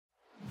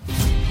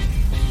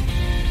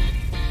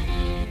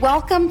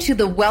Welcome to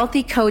the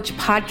Wealthy Coach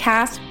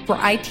podcast, where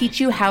I teach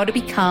you how to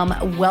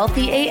become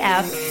wealthy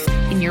AF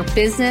in your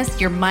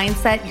business, your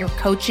mindset, your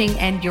coaching,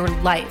 and your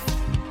life.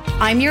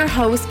 I'm your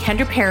host,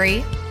 Kendra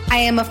Perry. I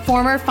am a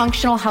former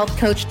functional health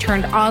coach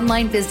turned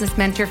online business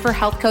mentor for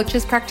health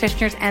coaches,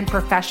 practitioners, and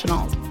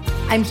professionals.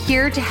 I'm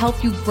here to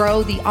help you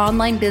grow the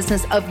online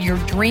business of your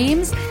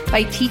dreams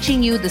by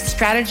teaching you the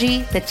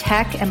strategy, the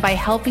tech, and by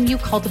helping you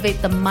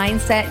cultivate the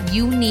mindset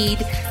you need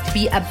to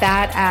be a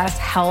badass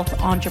health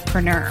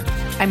entrepreneur.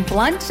 I'm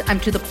blunt, I'm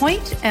to the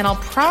point, and I'll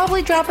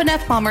probably drop an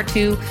F-bomb or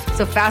two,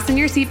 so fasten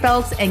your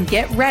seatbelts and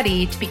get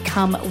ready to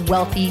become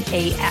wealthy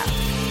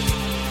AF.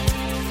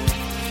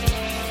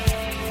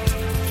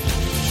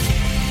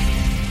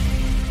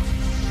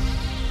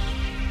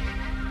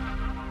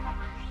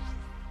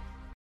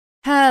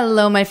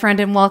 Hello, my friend,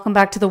 and welcome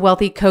back to the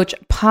Wealthy Coach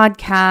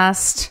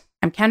podcast.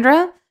 I'm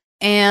Kendra,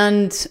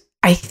 and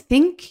I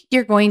think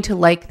you're going to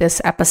like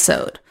this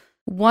episode.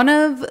 One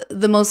of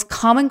the most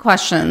common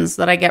questions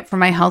that I get from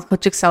my Health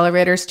Coach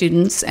Accelerator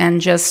students and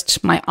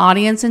just my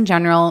audience in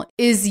general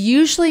is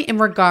usually in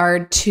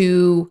regard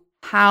to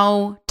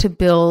how to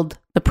build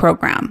the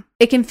program.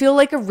 It can feel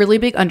like a really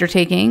big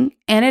undertaking,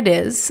 and it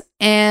is,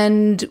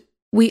 and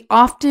we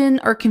often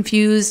are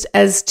confused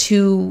as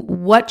to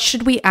what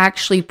should we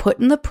actually put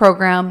in the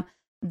program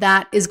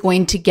that is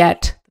going to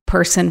get the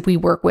person we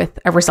work with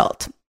a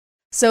result.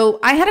 So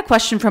I had a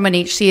question from an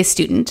HCA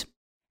student,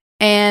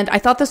 and I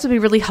thought this would be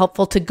really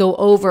helpful to go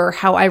over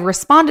how I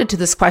responded to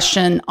this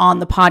question on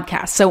the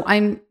podcast. So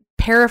I'm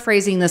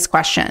paraphrasing this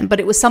question,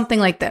 but it was something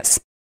like this.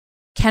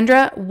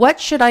 Kendra, what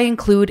should I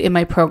include in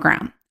my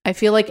program? I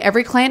feel like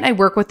every client I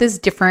work with is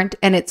different,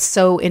 and it's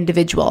so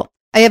individual.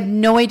 I have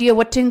no idea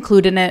what to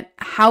include in it.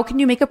 How can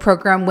you make a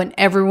program when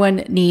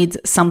everyone needs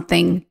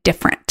something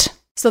different?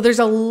 So there's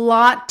a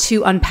lot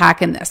to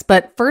unpack in this,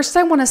 but first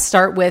I want to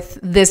start with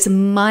this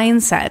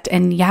mindset.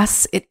 And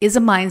yes, it is a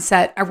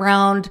mindset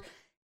around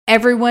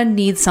everyone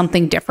needs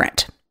something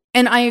different.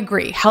 And I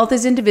agree, health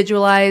is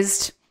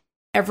individualized.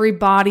 Every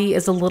body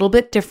is a little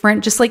bit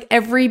different, just like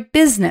every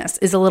business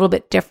is a little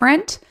bit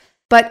different,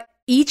 but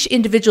each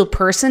individual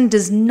person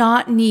does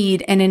not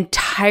need an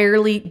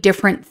entirely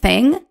different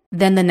thing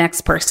than the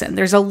next person.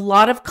 There's a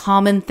lot of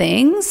common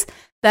things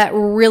that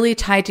really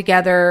tie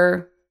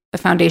together the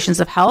foundations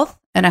of health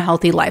and a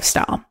healthy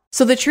lifestyle.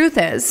 So the truth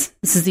is,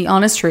 this is the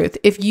honest truth,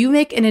 if you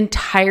make an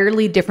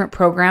entirely different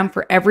program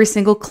for every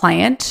single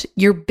client,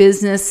 your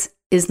business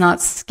is not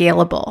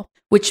scalable,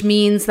 which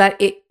means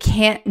that it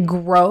can't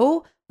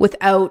grow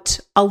without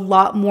a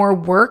lot more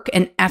work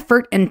and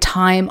effort and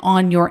time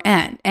on your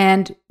end.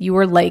 And you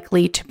are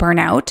likely to burn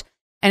out,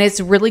 and it's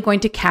really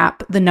going to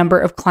cap the number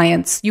of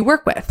clients you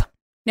work with.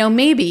 Now,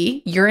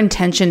 maybe your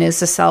intention is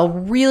to sell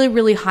really,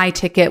 really high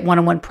ticket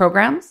one-on-one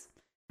programs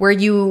where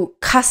you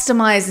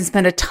customize and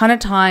spend a ton of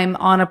time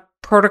on a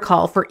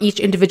protocol for each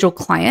individual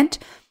client.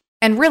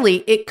 And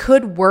really, it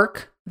could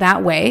work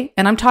that way.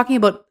 And I'm talking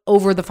about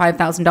over the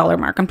 $5,000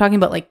 mark. I'm talking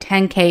about like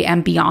 10K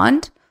and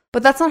beyond.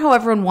 But that's not how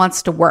everyone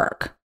wants to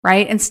work,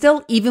 right? And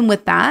still, even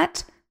with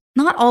that,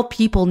 not all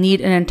people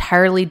need an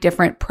entirely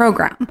different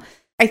program.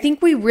 I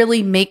think we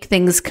really make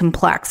things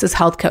complex as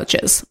health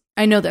coaches.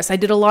 I know this. I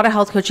did a lot of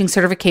health coaching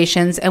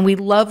certifications, and we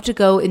love to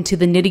go into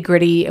the nitty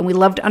gritty, and we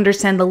love to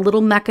understand the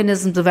little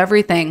mechanisms of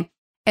everything.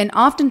 And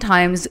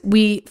oftentimes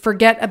we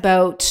forget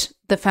about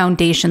the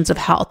foundations of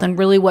health and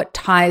really what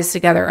ties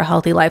together a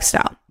healthy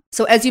lifestyle.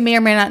 So as you may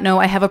or may not know,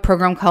 I have a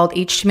program called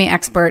HTMA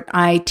Expert.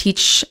 I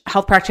teach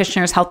health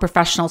practitioners, health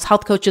professionals,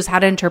 health coaches how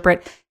to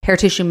interpret hair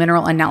tissue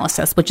mineral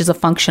analysis, which is a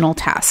functional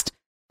test.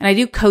 And I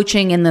do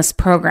coaching in this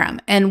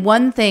program. And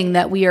one thing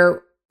that we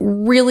are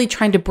really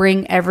trying to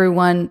bring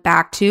everyone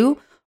back to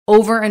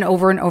over and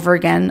over and over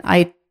again.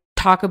 I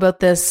talk about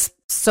this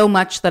so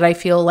much that I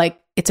feel like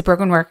it's a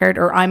broken record,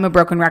 or I'm a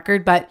broken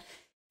record, but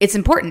it's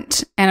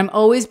important. And I'm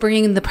always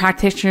bringing the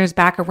practitioners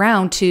back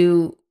around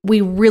to,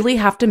 we really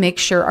have to make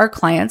sure our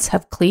clients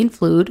have clean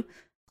food,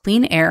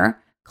 clean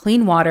air,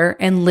 clean water,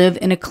 and live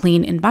in a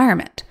clean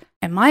environment.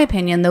 In my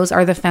opinion, those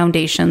are the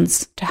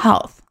foundations to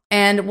health.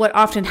 And what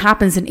often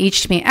happens in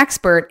HTMA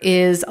Expert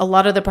is a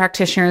lot of the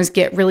practitioners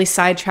get really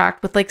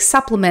sidetracked with like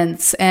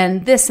supplements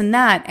and this and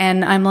that.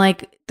 And I'm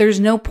like, there's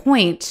no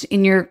point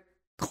in your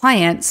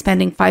client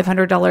spending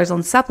 $500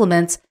 on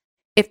supplements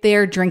if they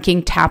are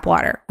drinking tap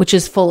water, which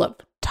is full of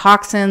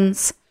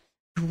toxins,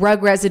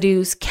 drug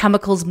residues,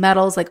 chemicals,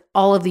 metals, like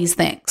all of these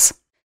things.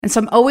 And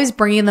so I'm always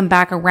bringing them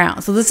back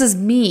around. So this is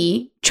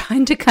me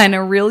trying to kind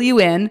of reel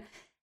you in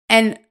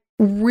and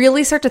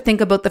really start to think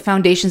about the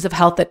foundations of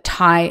health that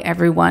tie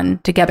everyone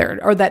together,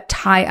 or that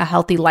tie a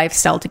healthy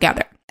lifestyle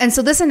together. And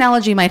so this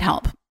analogy might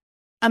help.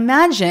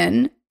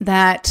 Imagine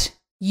that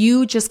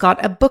you just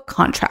got a book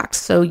contract.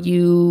 So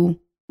you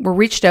were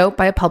reached out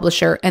by a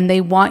publisher and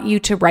they want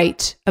you to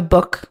write a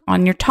book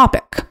on your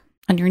topic,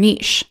 on your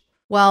niche.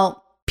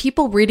 Well,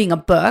 people reading a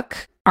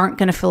book aren't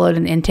going to fill out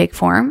an intake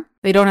form.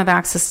 They don't have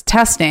access to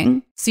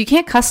testing. So you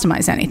can't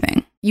customize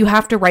anything. You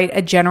have to write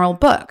a general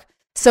book.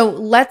 So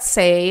let's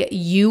say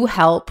you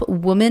help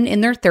women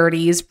in their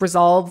 30s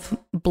resolve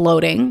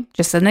bloating,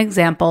 just an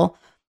example,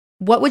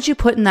 what would you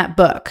put in that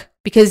book?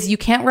 Because you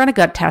can't run a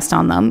gut test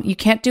on them. You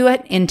can't do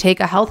an intake,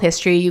 a health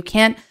history. You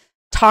can't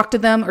talk to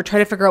them or try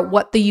to figure out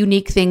what the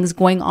unique things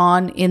going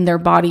on in their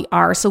body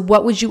are. So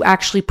what would you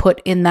actually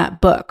put in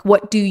that book?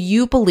 What do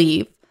you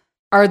believe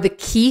are the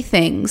key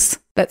things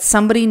that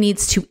somebody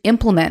needs to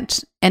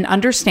implement and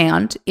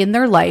understand in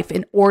their life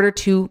in order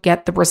to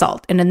get the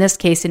result? And in this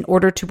case, in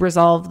order to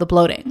resolve the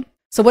bloating.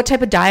 So what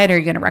type of diet are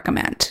you going to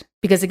recommend?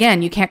 Because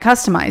again, you can't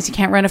customize. You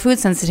can't run a food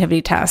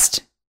sensitivity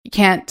test. You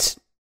can't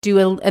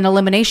do an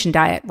elimination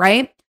diet,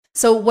 right?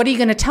 So what are you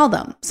going to tell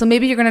them? So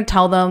maybe you're going to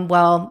tell them,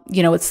 well,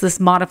 it's this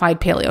modified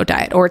paleo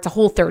diet, or it's a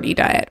Whole30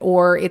 diet,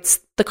 or it's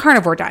the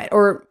carnivore diet,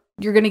 or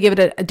you're going to give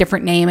it a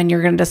different name and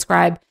you're going to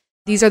describe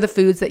these are the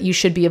foods that you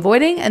should be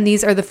avoiding, and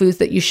these are the foods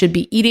that you should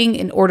be eating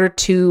in order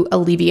to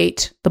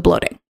alleviate the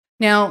bloating.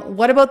 Now,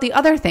 what about the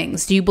other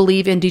things? Do you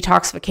believe in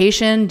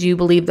detoxification? Do you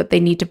believe that they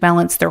need to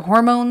balance their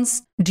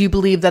hormones? Do you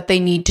believe that they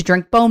need to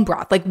drink bone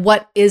broth? Like,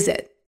 what is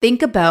it?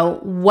 Think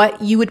about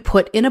what you would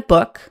put in a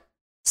book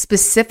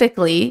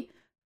specifically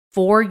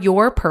for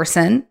your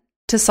person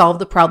to solve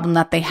the problem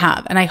that they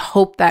have. And I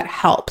hope that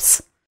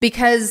helps,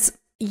 because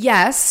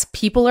yes,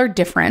 people are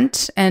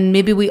different and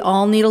maybe we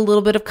all need a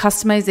little bit of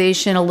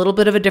customization, a little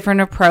bit of a different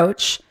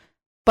approach,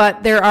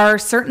 but there are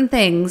certain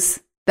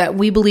things that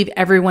we believe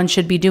everyone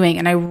should be doing.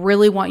 And I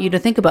really want you to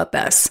think about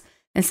this.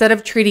 Instead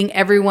of treating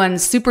everyone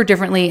super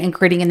differently and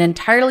creating an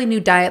entirely new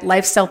diet,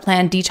 lifestyle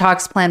plan,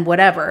 detox plan,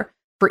 whatever,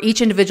 for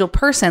each individual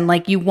person,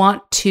 like you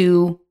want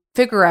to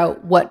figure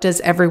out what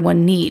does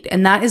everyone need.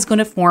 And that is going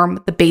to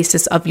form the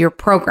basis of your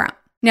program.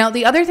 Now,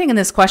 the other thing in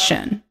this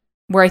question,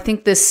 where I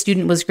think this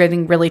student was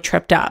getting really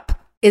tripped up,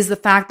 is the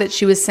fact that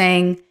she was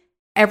saying,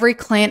 every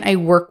client I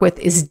work with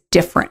is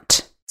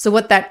different. So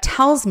what that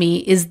tells me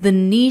is the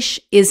niche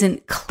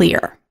isn't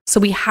clear. So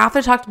we have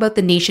to talk about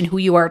the niche and who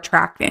you are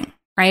attracting,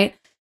 right?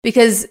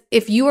 Because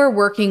if you are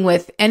working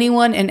with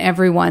anyone and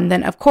everyone,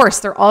 then of course,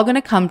 they're all going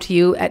to come to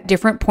you at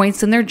different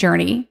points in their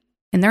journey,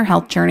 in their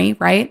health journey,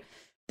 right?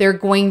 They're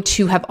going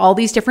to have all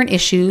these different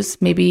issues.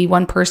 Maybe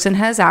one person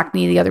has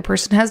acne, the other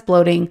person has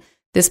bloating,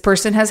 this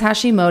person has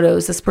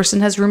Hashimoto's, this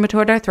person has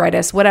rheumatoid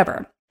arthritis,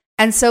 whatever.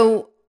 And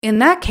so in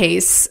that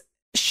case,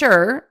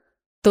 sure,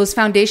 those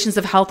foundations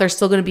of health are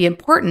still going to be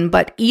important,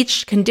 but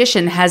each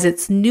condition has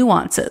its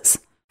nuances.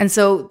 And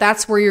so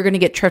that's where you're going to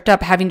get tripped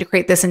up, having to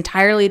create this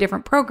entirely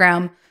different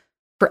program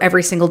for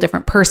every single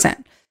different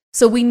person.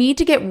 So we need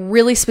to get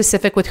really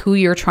specific with who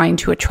you're trying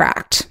to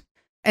attract.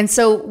 And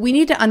so we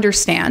need to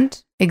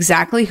understand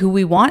exactly who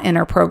we want in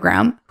our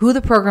program, who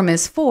the program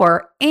is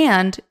for,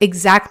 and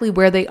exactly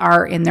where they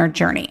are in their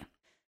journey.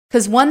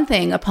 Because one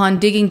thing, upon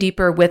digging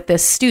deeper with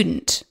this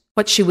student,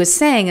 what she was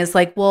saying is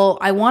like, well,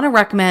 I want to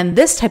recommend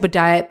this type of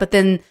diet, but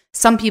then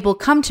some people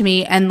come to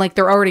me and like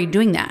they're already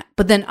doing that.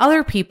 But then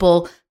other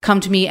people come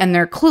to me and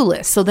they're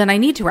clueless. So then I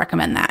need to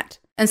recommend that.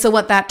 And so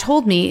what that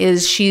told me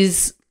is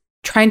she's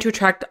trying to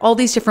attract all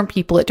these different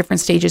people at different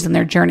stages in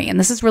their journey. And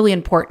this is really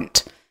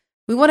important.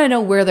 We want to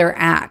know where they're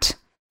at.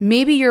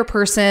 Maybe your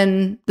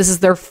person, this is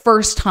their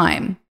first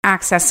time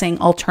accessing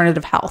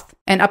alternative health.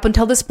 And up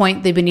until this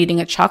point, they've been eating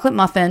a chocolate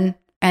muffin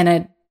and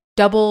a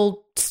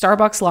double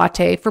Starbucks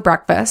latte for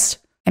breakfast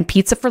and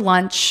pizza for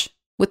lunch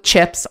with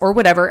chips or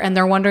whatever. And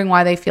they're wondering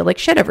why they feel like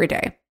shit every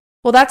day.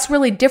 Well, that's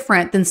really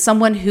different than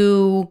someone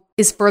who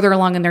is further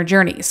along in their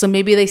journey. So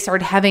maybe they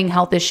started having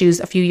health issues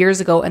a few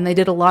years ago and they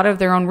did a lot of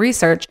their own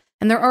research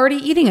and they're already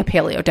eating a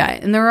paleo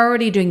diet and they're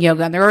already doing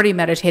yoga and they're already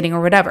meditating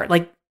or whatever.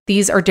 Like,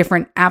 these are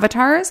different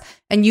avatars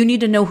and you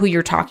need to know who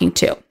you're talking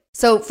to.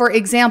 So for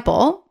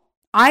example,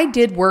 I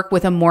did work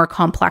with a more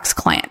complex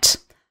client.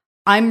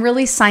 I'm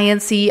really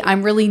sciencey.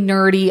 I'm really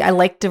nerdy. I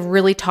like to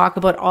really talk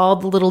about all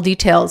the little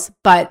details.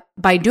 But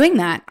by doing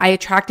that, I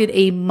attracted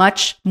a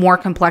much more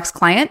complex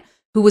client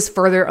who was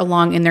further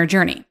along in their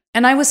journey.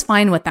 And I was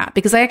fine with that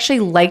because I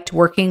actually liked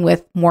working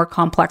with more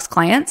complex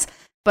clients.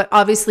 But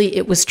obviously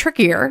it was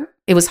trickier.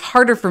 It was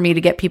harder for me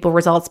to get people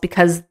results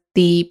because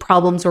the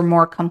problems were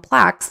more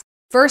complex.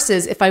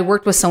 Versus if I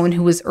worked with someone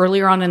who was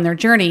earlier on in their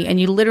journey and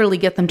you literally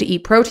get them to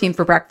eat protein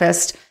for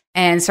breakfast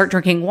and start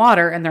drinking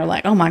water and they're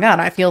like, oh my God,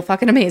 I feel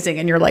fucking amazing.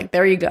 And you're like,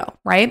 there you go,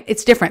 right?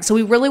 It's different. So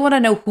we really want to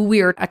know who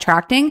we are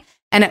attracting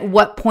and at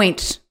what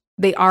point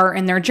they are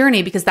in their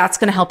journey, because that's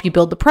going to help you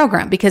build the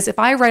program. Because if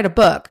I write a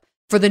book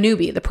for the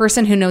newbie, the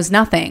person who knows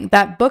nothing,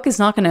 that book is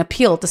not going to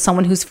appeal to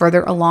someone who's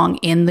further along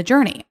in the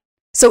journey.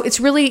 So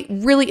it's really,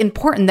 really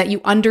important that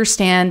you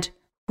understand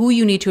who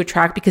you need to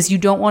attract, because you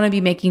don't want to be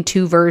making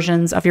two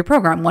versions of your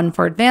program, one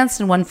for advanced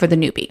and one for the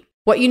newbie.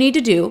 What you need to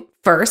do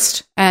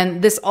first,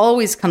 and this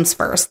always comes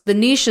first, the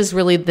niche is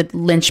really the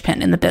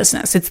linchpin in the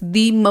business. It's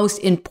the most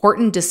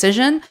important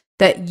decision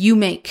that you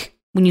make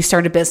when you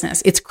start a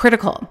business. It's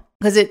critical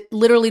because it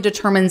literally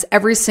determines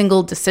every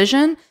single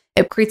decision.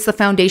 It creates the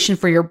foundation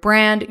for your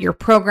brand, your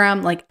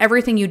program, like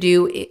everything you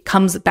do, it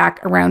comes back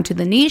around to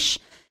the niche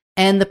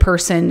and the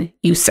person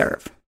you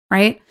serve,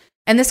 right?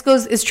 And this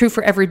is true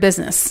for every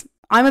business.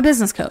 I'm a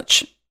business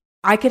coach.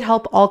 I could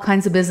help all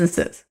kinds of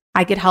businesses.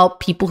 I could help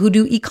people who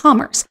do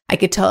e-commerce. I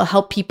could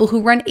help people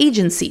who run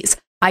agencies.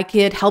 I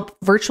could help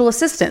virtual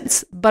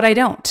assistants, but I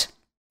don't.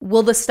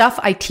 Will the stuff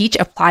I teach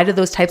apply to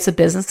those types of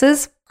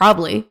businesses?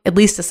 Probably, at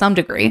least to some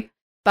degree.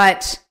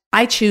 But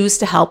I choose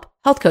to help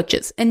health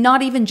coaches, and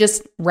not even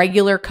just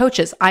regular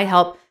coaches. I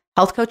help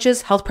health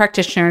coaches, health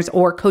practitioners,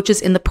 or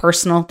coaches in the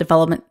personal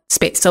development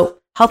space. So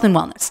health and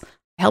wellness.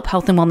 I help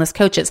health and wellness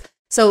coaches.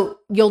 So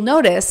you'll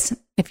notice,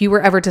 if you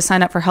were ever to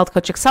sign up for Health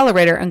Coach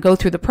Accelerator and go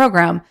through the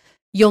program,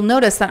 you'll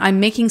notice that I'm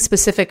making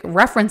specific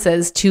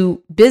references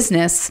to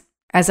business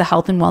as a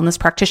health and wellness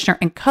practitioner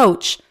and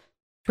coach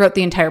throughout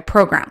the entire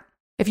program.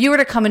 If you were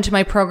to come into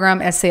my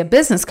program as, say, a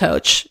business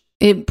coach,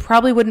 it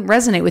probably wouldn't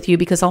resonate with you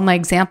because all my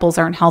examples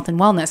are in health and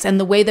wellness. And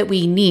the way that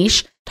we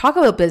niche, talk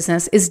about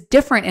business, is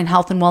different in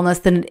health and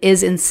wellness than it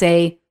is in,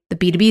 say, the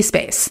B2B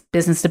space,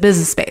 business to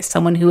business space,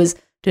 someone who is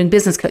doing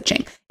business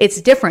coaching. It's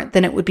different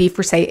than it would be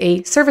for, say,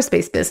 a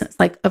service-based business,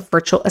 like a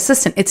virtual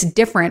assistant. It's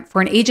different for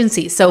an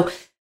agency. So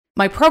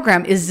my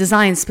program is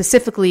designed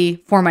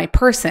specifically for my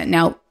person.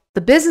 Now,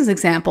 the business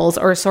examples,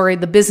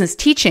 the business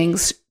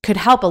teachings could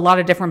help a lot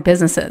of different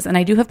businesses. And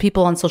I do have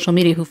people on social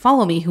media who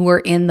follow me who are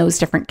in those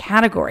different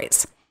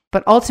categories.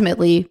 But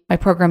ultimately, my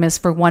program is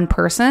for one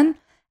person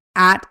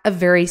at a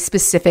very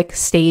specific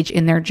stage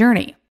in their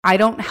journey. I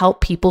don't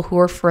help people who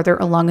are further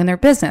along in their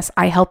business.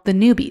 I help the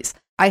newbies.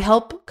 I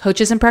help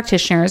coaches and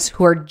practitioners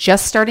who are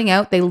just starting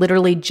out. They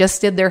literally just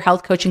did their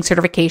health coaching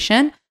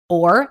certification,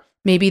 or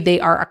maybe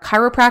they are a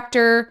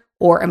chiropractor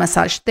or a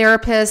massage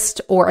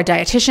therapist or a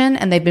dietitian,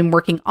 and they've been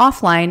working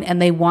offline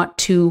and they want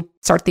to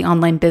start the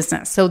online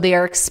business. So they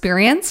are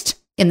experienced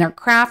in their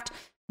craft,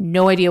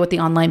 no idea what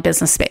the online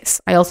business space.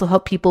 I also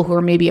help people who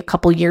are maybe a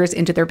couple years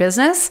into their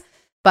business,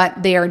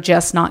 but they are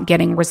just not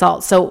getting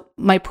results. So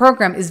my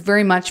program is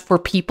very much for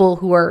people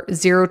who are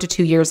 0 to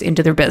 2 years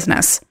into their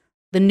business.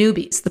 The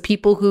newbies, the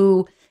people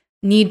who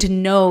need to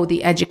know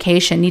the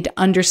education, need to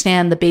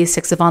understand the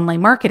basics of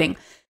online marketing.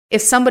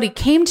 If somebody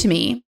came to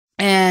me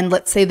and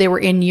let's say they were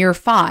in year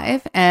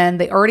 5 and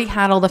they already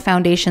had all the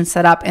foundation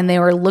set up and they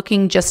were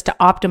looking just to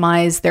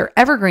optimize their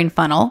evergreen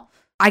funnel,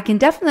 I can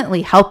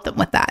definitely help them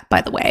with that,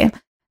 by the way.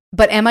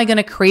 But am I going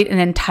to create an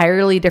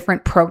entirely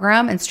different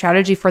program and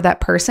strategy for that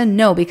person?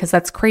 No, because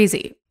that's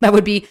crazy. That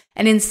would be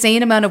an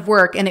insane amount of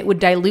work, and it would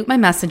dilute my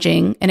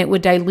messaging and it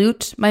would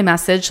dilute my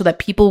message so that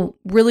people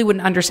really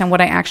wouldn't understand what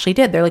I actually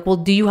did. They're like, well,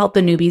 do you help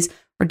the newbies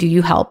or do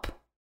you help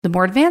the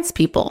more advanced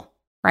people?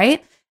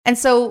 Right? And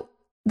so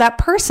that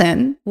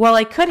person, while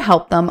I could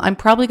help them, I'm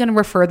probably going to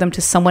refer them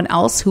to someone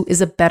else who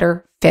is a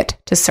better fit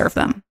to serve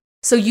them.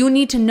 So you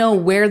need to know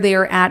where they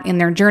are at in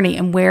their journey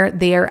and where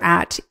they are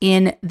at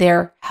in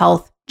their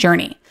health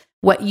journey.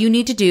 What you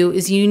need to do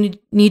is you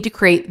need to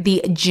create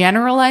the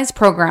generalized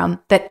program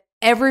that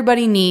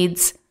everybody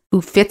needs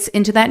who fits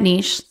into that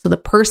niche. So the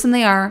person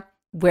they are,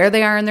 where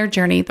they are in their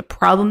journey, the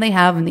problem they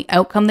have, and the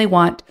outcome they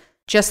want,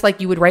 just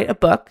like you would write a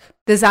book.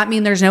 Does that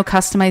mean there's no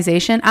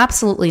customization?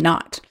 Absolutely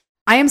not.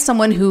 I am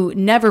someone who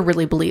never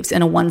really believes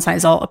in a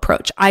one-size-all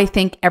approach. I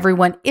think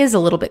everyone is a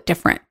little bit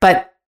different,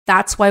 but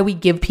that's why we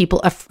give people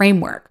a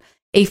framework,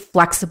 a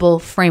flexible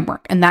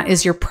framework, and that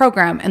is your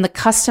program. And the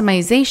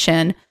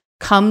customization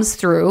comes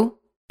through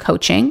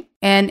coaching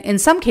and, in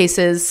some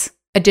cases,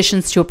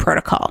 additions to a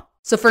protocol.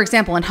 So, for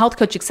example, in Health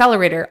Coach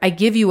Accelerator, I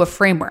give you a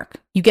framework.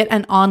 You get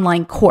an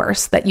online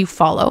course that you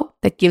follow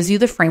that gives you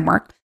the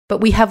framework, but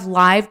we have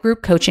live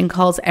group coaching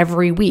calls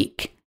every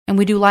week. And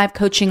we do live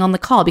coaching on the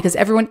call because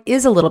everyone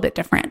is a little bit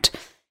different.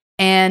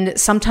 And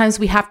sometimes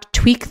we have to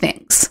tweak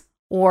things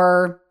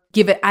or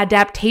give it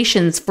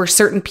adaptations for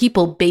certain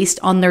people based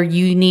on their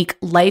unique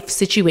life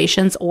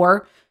situations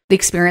or the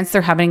experience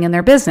they're having in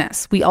their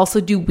business. We also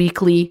do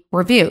weekly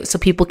reviews. So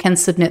people can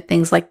submit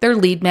things like their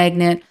lead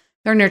magnet,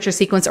 their nurture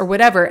sequence, or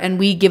whatever. And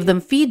we give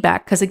them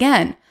feedback because,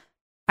 again,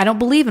 I don't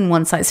believe in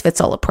one size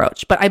fits all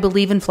approach, but I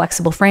believe in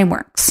flexible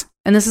frameworks.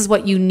 And this is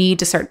what you need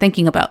to start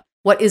thinking about.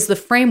 What is the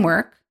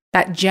framework,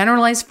 that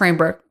generalized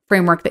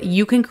framework that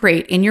you can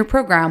create in your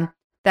program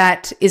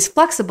that is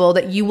flexible,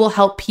 that you will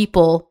help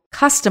people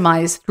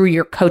customize through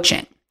your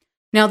coaching?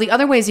 Now, the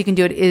other ways you can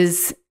do it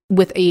is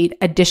with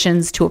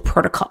additions to a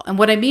protocol. And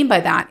what I mean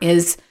by that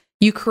is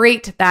you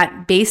create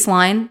that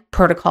baseline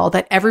protocol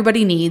that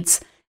everybody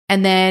needs,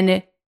 and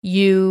then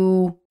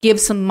you give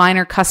some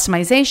minor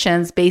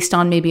customizations based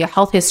on maybe a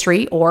health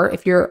history, or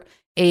if you're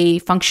a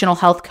functional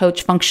health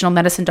coach, functional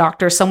medicine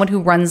doctor, someone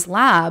who runs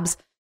labs,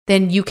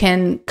 then you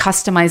can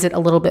customize it a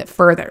little bit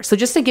further. So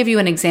just to give you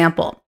an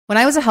example, when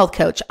I was a health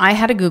coach, I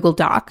had a Google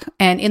Doc,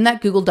 and in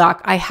that Google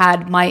Doc, I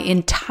had my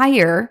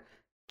entire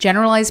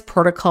generalized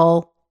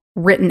protocol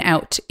written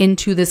out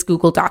into this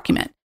Google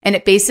document. And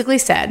it basically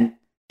said,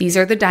 these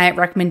are the diet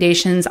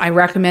recommendations. I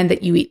recommend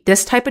that you eat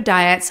this type of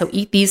diet. So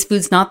eat these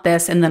foods, not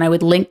this. And then I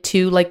would link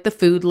to like the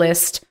food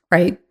list,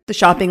 right? The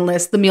shopping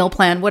list, the meal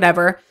plan,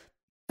 whatever.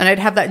 And I'd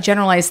have that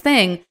generalized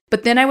thing.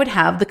 But then I would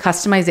have the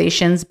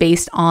customizations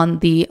based on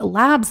the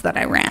labs that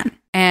I ran.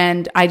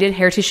 And I did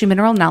hair tissue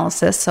mineral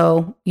analysis.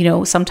 So,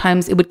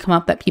 sometimes it would come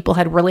up that people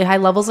had really high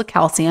levels of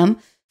calcium.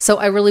 So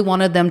I really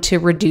wanted them to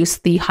reduce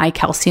the high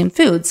calcium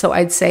foods. So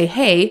I'd say,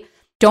 hey,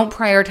 don't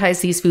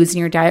prioritize these foods in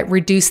your diet,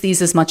 reduce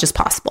these as much as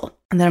possible.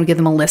 And then I'll give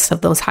them a list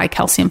of those high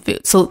calcium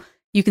foods. So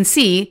you can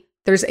see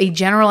there's a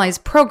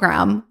generalized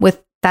program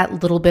with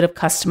that little bit of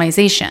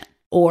customization.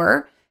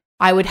 Or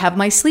I would have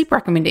my sleep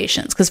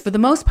recommendations, because for the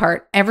most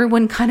part,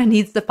 everyone kind of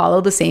needs to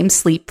follow the same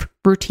sleep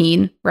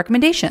routine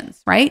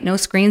recommendations, right? No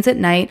screens at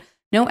night,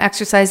 no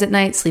exercise at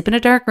night, sleep in a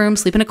dark room,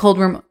 sleep in a cold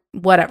room,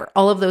 whatever,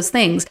 all of those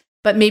things.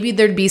 But maybe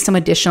there'd be some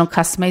additional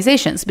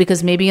customizations,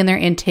 because maybe in their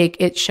intake,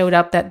 it showed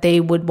up that they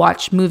would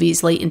watch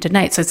movies late into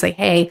night. So I'd say,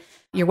 hey,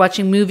 you're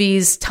watching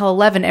movies till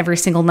 11 every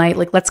single night.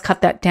 Like, let's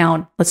cut that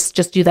down. Let's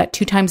just do that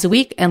 2 times a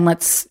week and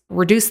let's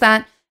reduce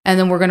that. And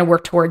then we're going to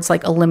work towards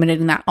like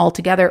eliminating that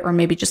altogether, or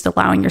maybe just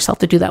allowing yourself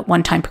to do that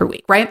 1 time per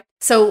week, right?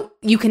 So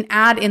you can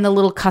add in the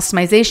little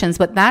customizations,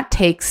 but that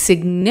takes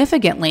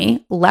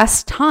significantly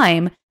less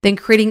time than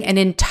creating an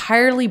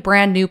entirely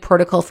brand new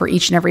protocol for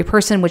each and every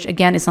person, which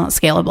again is not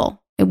scalable.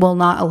 It will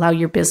not allow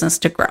your business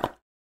to grow.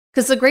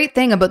 Because the great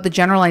thing about the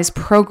generalized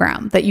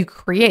program that you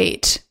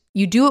create,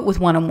 you do it with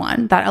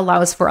one-on-one. That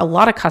allows for a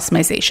lot of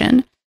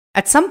customization.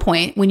 At some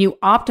point, when you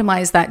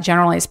optimize that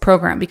generalized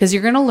program, because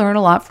you're going to learn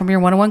a lot from your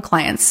one-on-one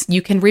clients,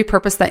 you can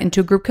repurpose that into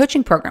a group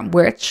coaching program,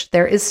 which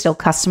there is still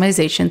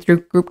customization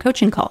through group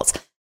coaching calls.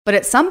 But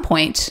at some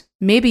point,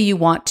 maybe you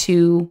want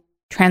to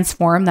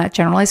transform that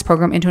generalized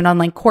program into an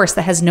online course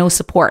that has no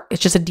support.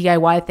 It's just a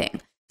DIY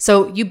thing.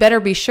 So you better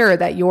be sure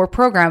that your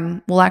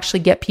program will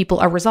actually get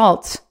people a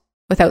result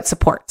without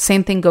support.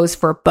 Same thing goes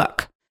for a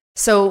book.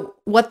 So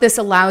what this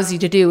allows you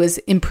to do is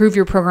improve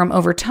your program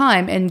over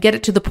time and get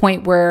it to the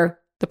point where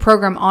the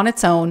program on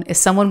its own, if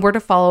someone were to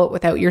follow it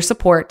without your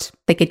support,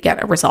 they could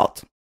get a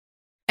result.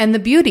 And the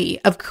beauty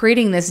of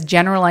creating this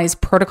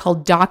generalized protocol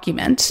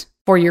document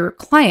for your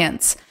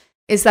clients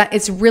is that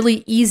it's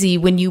really easy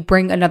when you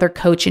bring another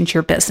coach into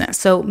your business.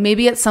 So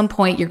maybe at some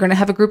point you're going to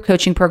have a group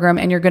coaching program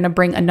and you're going to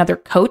bring another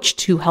coach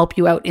to help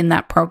you out in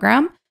that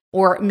program.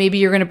 Or maybe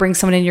you're going to bring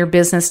someone in your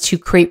business to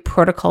create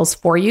protocols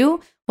for you.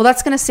 Well,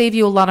 that's going to save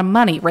you a lot of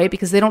money, right?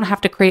 Because they don't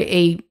have to create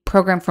a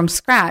program from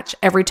scratch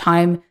every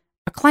time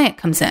a client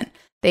comes in.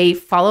 They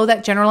follow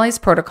that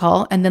generalized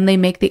protocol and then they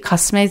make the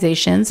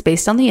customizations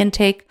based on the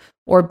intake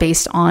or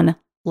based on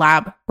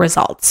lab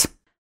results.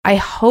 I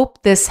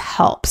hope this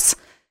helps,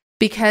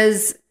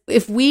 because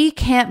if we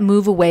can't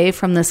move away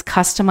from this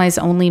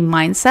customize only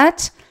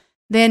mindset,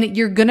 then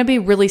you're going to be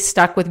really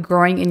stuck with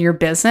growing in your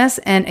business.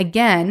 And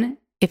again,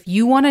 if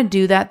you want to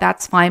do that,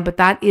 that's fine, but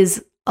that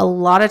is a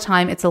lot of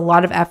time, it's a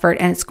lot of effort,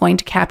 and it's going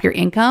to cap your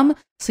income.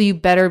 So you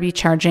better be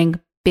charging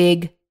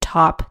big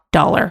top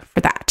dollar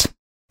for that.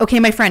 Okay,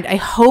 my friend, I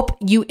hope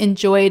you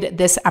enjoyed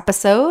this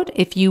episode.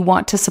 If you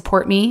want to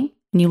support me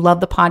and you love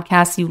the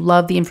podcast, you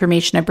love the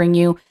information I bring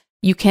you,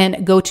 you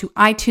can go to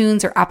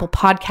iTunes or Apple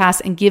Podcasts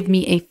and give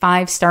me a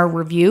 5-star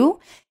review.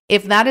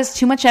 If that is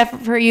too much effort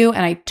for you,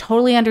 and I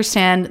totally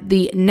understand,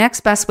 the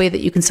next best way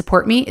that you can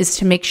support me is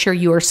to make sure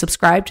you are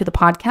subscribed to the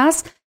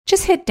podcast.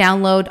 Just hit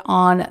download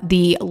on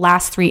the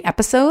last 3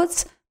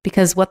 episodes,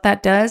 because what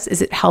that does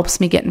is it helps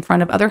me get in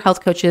front of other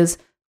health coaches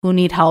who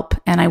need help,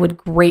 and I would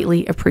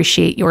greatly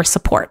appreciate your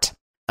support.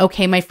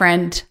 Okay, my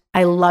friend,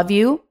 I love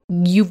you.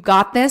 You've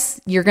got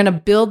this. You're going to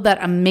build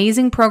that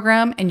amazing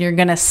program and you're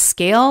going to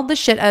scale the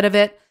shit out of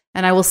it.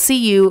 And I will see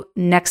you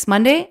next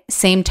Monday,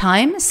 same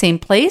time, same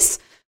place,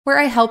 where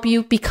I help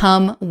you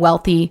become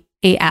wealthy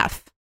AF.